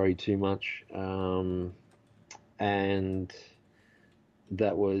have to worry too much. And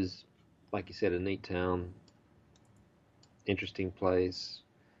that was like you said, a neat town, interesting place.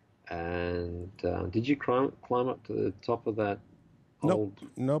 And did you climb up to the top of that old?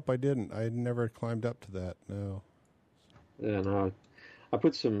 Nope, I didn't. I never climbed up to that. No. Yeah, no. I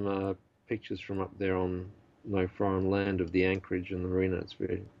put some pictures from up there on No Foreign Land of the anchorage and the marina.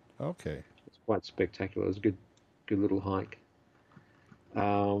 Okay. It's quite spectacular. It was a good little hike.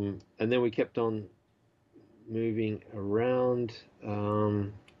 And then we kept on moving around.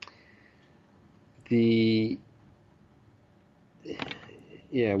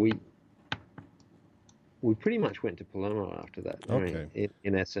 We pretty much went to Palermo after that. Okay. I mean,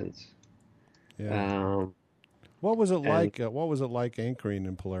 in essence. Yeah. What was it like? What was it like anchoring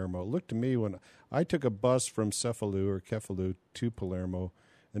in Palermo? It looked to me when I took a bus from Kefaloon to Palermo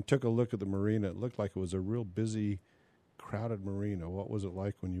and took a look at the marina. It looked like it was a real busy, crowded marina. What was it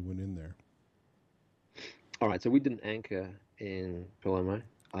like when you went in there? All right, so we didn't anchor in Palermo.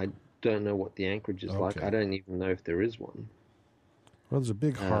 I don't know what the anchorage is like. I don't even know if there is one. Well, there's a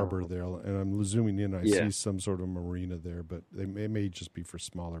big harbor there, and I'm zooming in. I see some sort of marina there, but it may just be for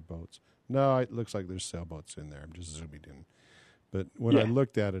smaller boats. No, it looks like there's sailboats in there. I'm just zooming in. But when I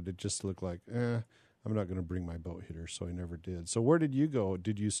looked at it, it just looked like, I'm not going to bring my boat here, so I never did. So where did you go?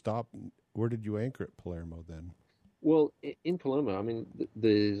 Did you stop? Where did you anchor at Palermo then? Well, in Palermo, I mean,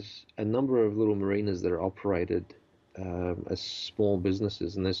 there's a number of little marinas that are operated as small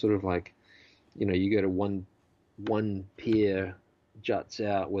businesses, and they're sort of like, you go to one pier juts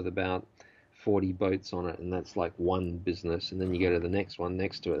out with about 40 boats on it, and that's like one business, and then you go to the next one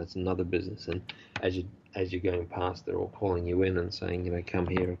next to it, that's another business, and as you're going past, they're all calling you in and saying, come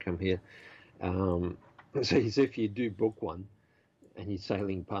here, come here. So if you do book one and you're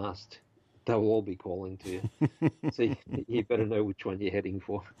sailing past, they'll all be calling to you. So you better know which one you're heading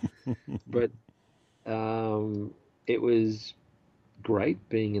for. But it was great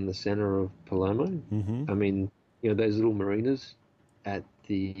being in the center of Palermo. Mm-hmm. I mean, those little marinas, at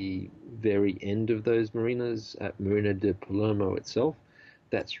the very end of those marinas, at Marina de Palermo itself,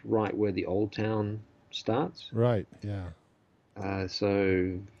 that's right where the old town starts. Right, yeah.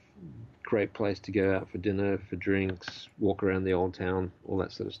 So great place to go out for dinner, for drinks, walk around the old town, all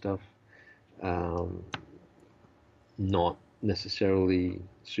that sort of stuff. Not necessarily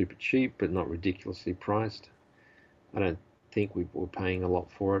super cheap, but not ridiculously priced. I don't think we were paying a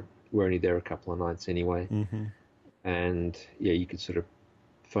lot for it. We're only there a couple of nights anyway. Mm-hmm. And you could sort of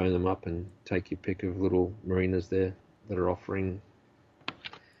phone them up and take your pick of little marinas there that are offering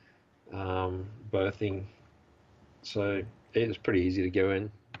berthing. So it was pretty easy to go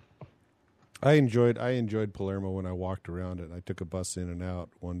in. I enjoyed Palermo when I walked around it. I took a bus in and out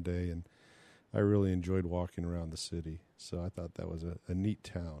one day, and I really enjoyed walking around the city. So I thought that was a neat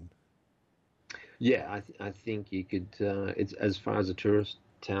town. Yeah, I think you could. It's as far as a tourist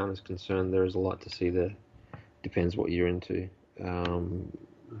town is concerned, there is a lot to see there. Depends what you're into,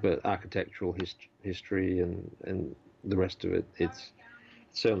 but architectural history and the rest of it, it's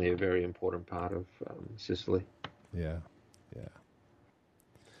certainly a very important part of Sicily. Yeah.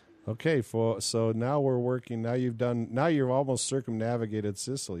 Okay, so now we're working. Now you've almost circumnavigated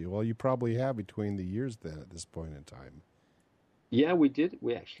Sicily. Well, you probably have between the years then at this point in time. Yeah, we did.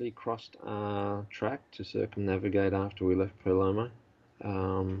 We actually crossed our track to circumnavigate after we left Palermo,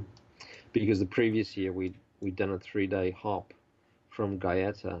 because the previous year we'd done a 3-day hop from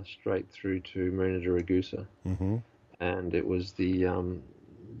Gaeta straight through to Marina de Ragusa. Mm-hmm. And it was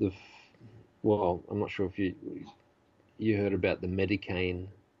well, I'm not sure if you heard about the Medicane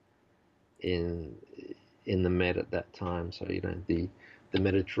in the Med at that time. So, the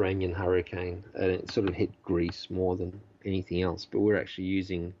Mediterranean hurricane, and it sort of hit Greece more than anything else. But we're actually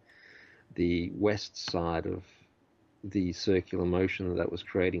using the west side of the circular motion that was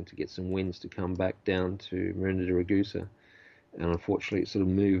creating to get some winds to come back down to Marina de Ragusa. And unfortunately, it sort of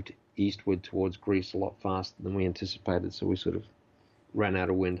moved eastward towards Greece a lot faster than we anticipated. So we sort of ran out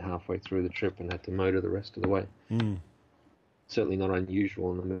of wind halfway through the trip and had to motor the rest of the way. Mm. Certainly not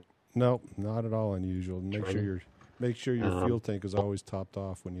unusual in the No, not at all unusual. Make sure your fuel tank is always topped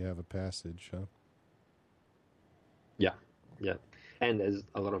off when you have a passage, huh? Yeah. And as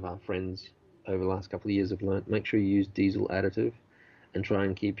a lot of our friends over the last couple of years have learned, make sure you use diesel additive and try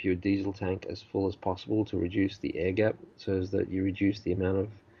and keep your diesel tank as full as possible to reduce the air gap, so that you reduce the amount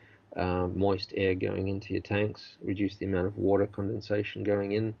of moist air going into your tanks, reduce the amount of water condensation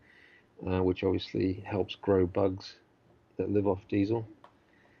going in, which obviously helps grow bugs that live off diesel.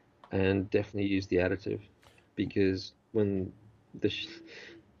 And definitely use the additive, because when the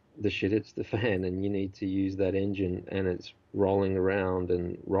shit hits the fan and you need to use that engine and it's rolling around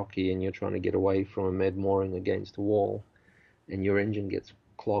and rocky and you're trying to get away from a med mooring against a wall and your engine gets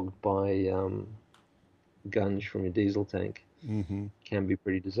clogged by gunge from your diesel tank can be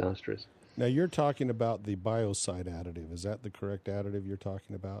pretty disastrous. Now, you're talking about the biocide additive. Is that the correct additive you're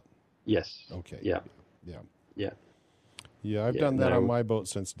talking about? Yes. Okay. Yeah. Yeah. Yeah. Yeah, I've done that on my boat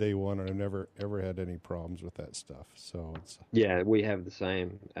since day one, and I've never ever had any problems with that stuff. So it's we have the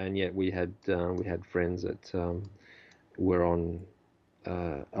same, and yet we had friends that were on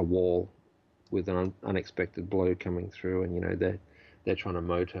a wall with an unexpected blow coming through, and they're trying to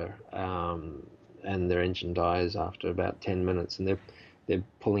motor, and their engine dies after about 10 minutes, and they're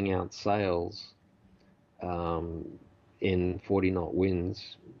pulling out sails in 40-knot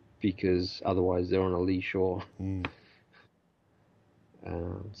winds because otherwise they're on a lee shore.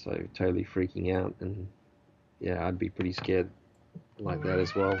 So totally freaking out, and yeah, I'd be pretty scared like that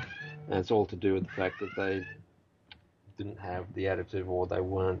as well. And it's all to do with the fact that they didn't have the additive, or they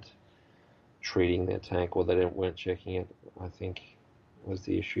weren't treating their tank, or they weren't checking it, I think was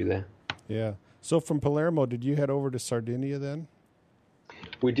the issue there. Yeah. So from Palermo, did you head over to Sardinia then?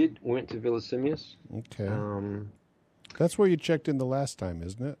 We did. We went to Villasimius. Okay. That's where you checked in the last time,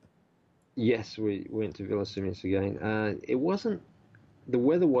 isn't it? Yes, we went to Villasimius again. The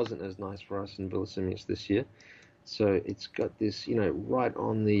weather wasn't as nice for us in Villasimius this year. So it's got this, right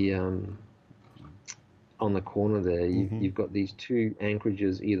on the corner there, you've got these two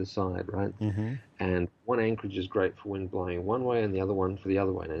anchorages either side, right? And one anchorage is great for wind blowing one way and the other one for the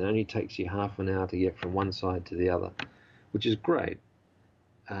other way. And it only takes you half an hour to get from one side to the other, which is great.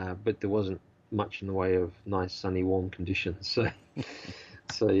 But there wasn't much in the way of nice, sunny, warm conditions. So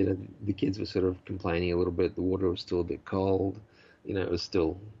the kids were sort of complaining a little bit. The water was still a bit cold. It was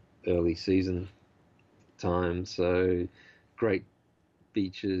still early season time, so great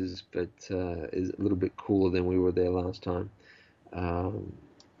beaches, but is a little bit cooler than we were there last time.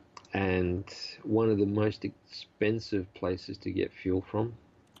 And one of the most expensive places to get fuel from.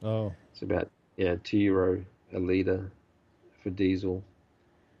 Oh. It's about €2 a litre for diesel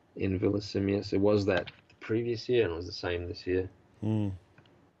in Villasimius. It was that the previous year, and it was the same this year.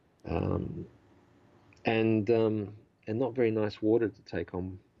 And not very nice water to take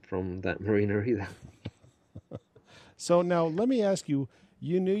on from that marina either. So now let me ask you,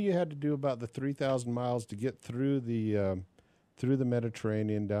 you knew you had to do about the 3,000 miles to get through the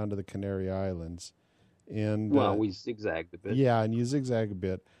Mediterranean down to the Canary Islands. And we zigzagged a bit. Yeah, and you zigzag a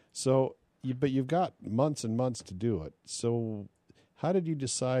bit. So, but you've got months and months to do it. So how did you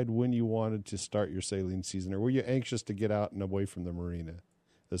decide when you wanted to start your sailing season? Or were you anxious to get out and away from the marina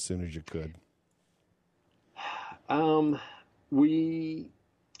as soon as you could?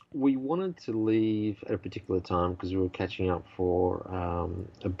 We wanted to leave at a particular time because we were catching up for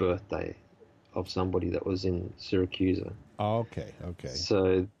a birthday of somebody that was in Syracuse. Oh, okay.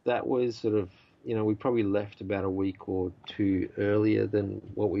 So that was sort of, we probably left about a week or two earlier than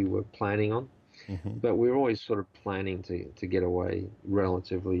what we were planning on. But we were always sort of planning to get away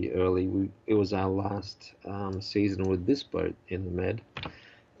relatively early. It was our last season with this boat in the Med.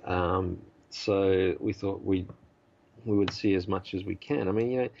 So we thought we would see as much as we can. I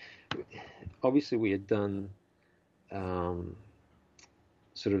mean, obviously we had done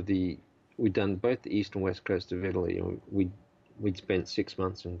we'd done both the east and west coast of Italy, and we'd spent 6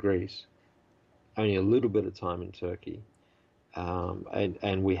 months in Greece, only a little bit of time in Turkey,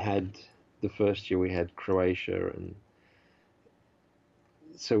 and we had the first year we had Croatia, and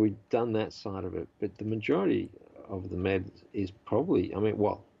so we'd done that side of it. But the majority of the Med is probably,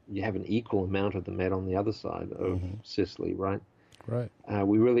 you have an equal amount of the Med on the other side of Sicily, right? Right.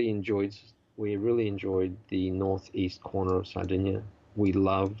 We really enjoyed the northeast corner of Sardinia. We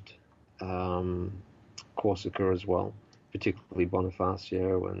loved Corsica as well, particularly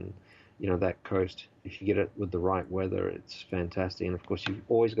Bonifacio and that coast. If you get it with the right weather, it's fantastic. And of course, you've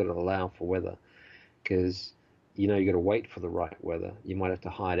always got to allow for weather, because you got to wait for the right weather. You might have to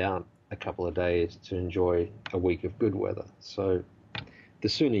hide out a couple of days to enjoy a week of good weather. So the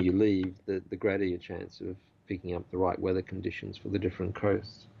sooner you leave, the greater your chance of picking up the right weather conditions for the different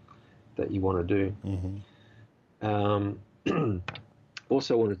coasts that you want to do.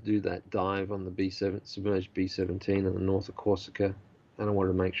 Also wanted to do that dive on the submerged B-17 in the north of Corsica, and I wanted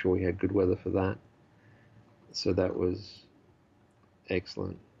to make sure we had good weather for that. So that was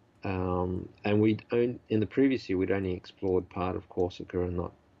excellent. And in the previous year, we'd only explored part of Corsica and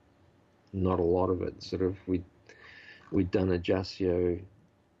not a lot of it. Sort of we'd done Ajaccio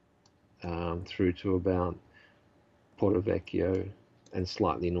through to about Porto Vecchio and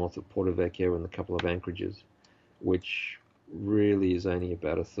slightly north of Porto Vecchio and a couple of anchorages, which really is only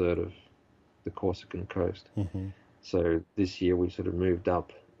about a third of the Corsican coast. So this year we sort of moved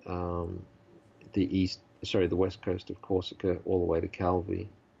up the east the west coast of Corsica all the way to Calvi,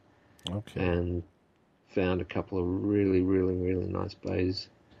 Okay. and found a couple of really, really, really nice bays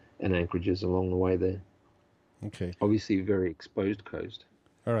and anchorages along the way there. Okay. Obviously, very exposed coast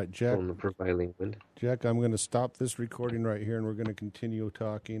All right, Jack. from the prevailing wind. Jack, I'm going to stop this recording right here, and we're going to continue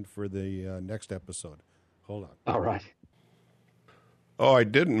talking for the next episode. Hold on. All right. Oh, I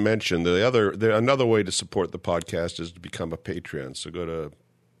didn't mention another way to support the podcast is to become a Patreon. So go to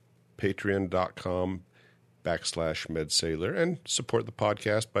patreon.com/MedSailor and support the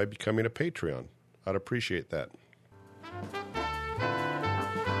podcast by becoming a Patreon. I'd appreciate that.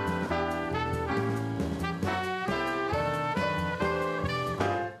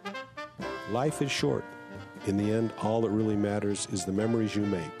 Life is short. In the end, all that really matters is the memories you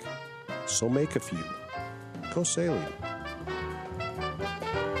make. So make a few. Go sailing.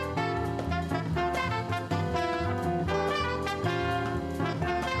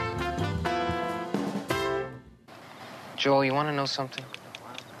 Joel, you want to know something?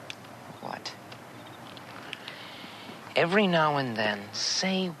 What? Every now and then,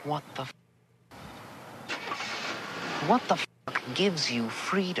 say what the fuck gives you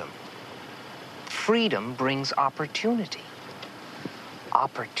freedom? Freedom brings opportunity.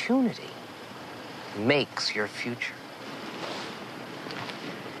 Opportunity makes your future.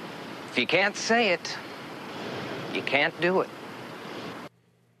 If you can't say it, you can't do it.